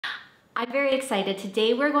I'm very excited.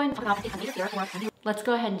 Today we're going to let's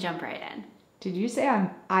go ahead and jump right in. Did you say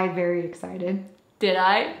I very excited? Did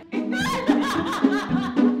I?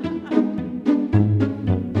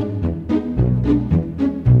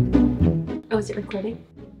 Oh, is it recording?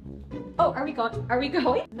 Oh, are we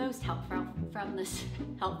going? Most helpful from this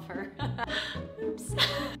helper. Oops.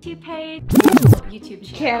 Page. YouTube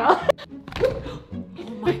channel. Oh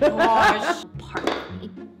my gosh. Pardon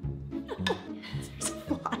me. There's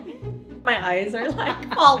a fly. My eyes are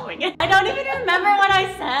like following it. I don't even remember what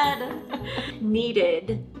I said.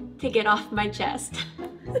 Needed to get off my chest.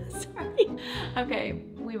 Sorry. Okay,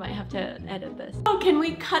 we might have to edit this. Oh, can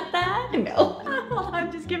we cut that? No. Hold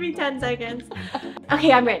on, just give me 10 seconds.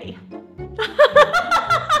 Okay, I'm ready.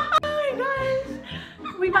 Oh my gosh.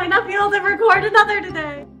 We might not be able to record another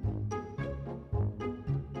today.